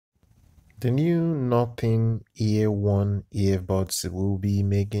The new Nothing Ear One earbuds will be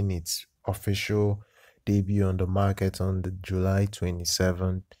making its official debut on the market on the July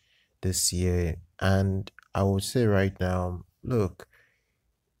 27th this year. And I would say right now, look,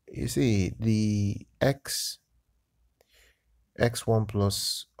 you see the X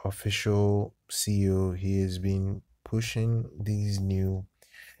OnePlus official CEO, he has been pushing this new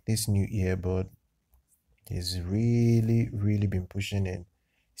earbud. He's really been pushing it,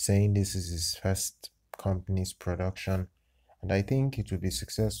 saying this is his first company's production, and I think it will be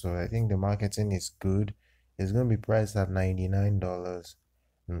successful. I think the marketing is good. It's going to be priced at $99.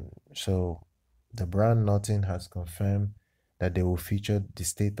 So the brand Nothing has confirmed that they will feature the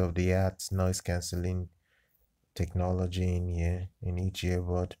state-of-the-art noise cancelling technology in here in each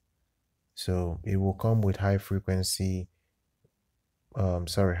earbud. So it will come with high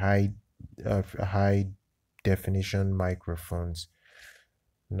definition microphones.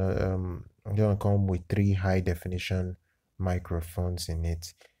 No, gonna come with three high definition microphones in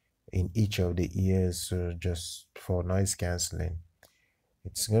it, in each of the ears, so just for noise cancelling.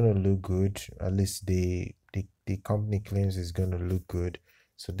 It's gonna look good. At least the company claims it's gonna look good.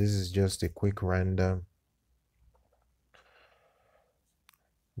 So this is just a quick random.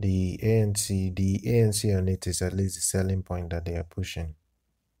 The ANC on it is at least the selling point that they are pushing.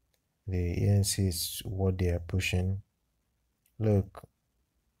 The ANC is what they are pushing. Look,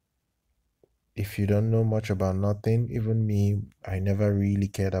 if you don't know much about Nothing, even me, I never really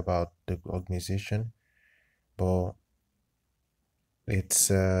cared about the organization, but it's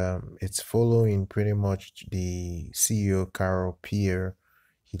following pretty much the CEO Carl Pei.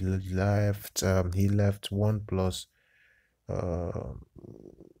 He left OnePlus uh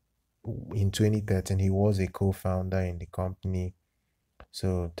in 2013. He was a co-founder in the company.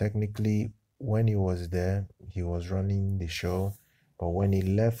 So technically, when he was there, he was running the show. But when he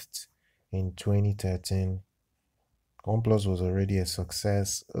left in 2013, OnePlus was already a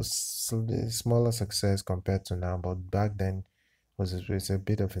success, a smaller success compared to now. But back then, it's a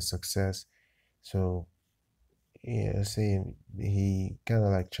bit of a success. So yeah, see, he kind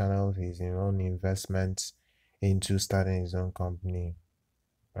of like channeled his own investments into starting his own company,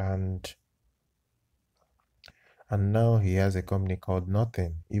 and now he has a company called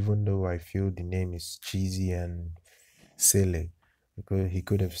Nothing. Even though I feel the name is cheesy and silly, because he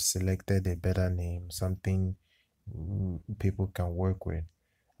could have selected a better name, something people can work with.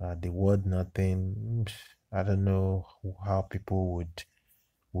 The word Nothing, I don't know how people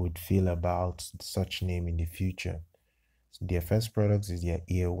would feel about such name in the future. So their first product is their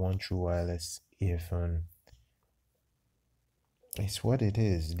Ear One True Wireless earphone. It's what it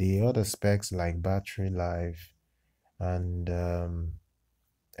is. The other specs like battery life and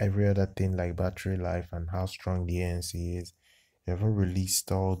every other thing like battery life and how strong the ANC is, they haven't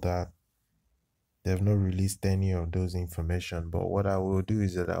released all that. They've not released any of those information. But what I will do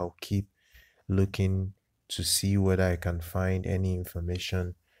is that I'll keep looking to see whether I can find any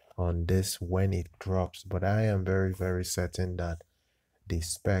information on this when it drops. But I am very certain that the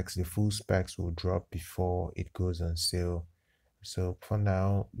full specs will drop before it goes on sale. So for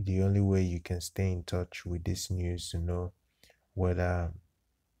now, the only way you can stay in touch with this news to know whether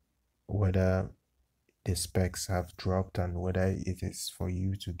whether the specs have dropped and whether it is for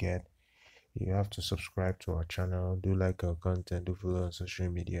you to get, you have to subscribe to our channel, do like our content, do follow on social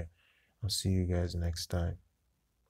media. I'll see you guys next time.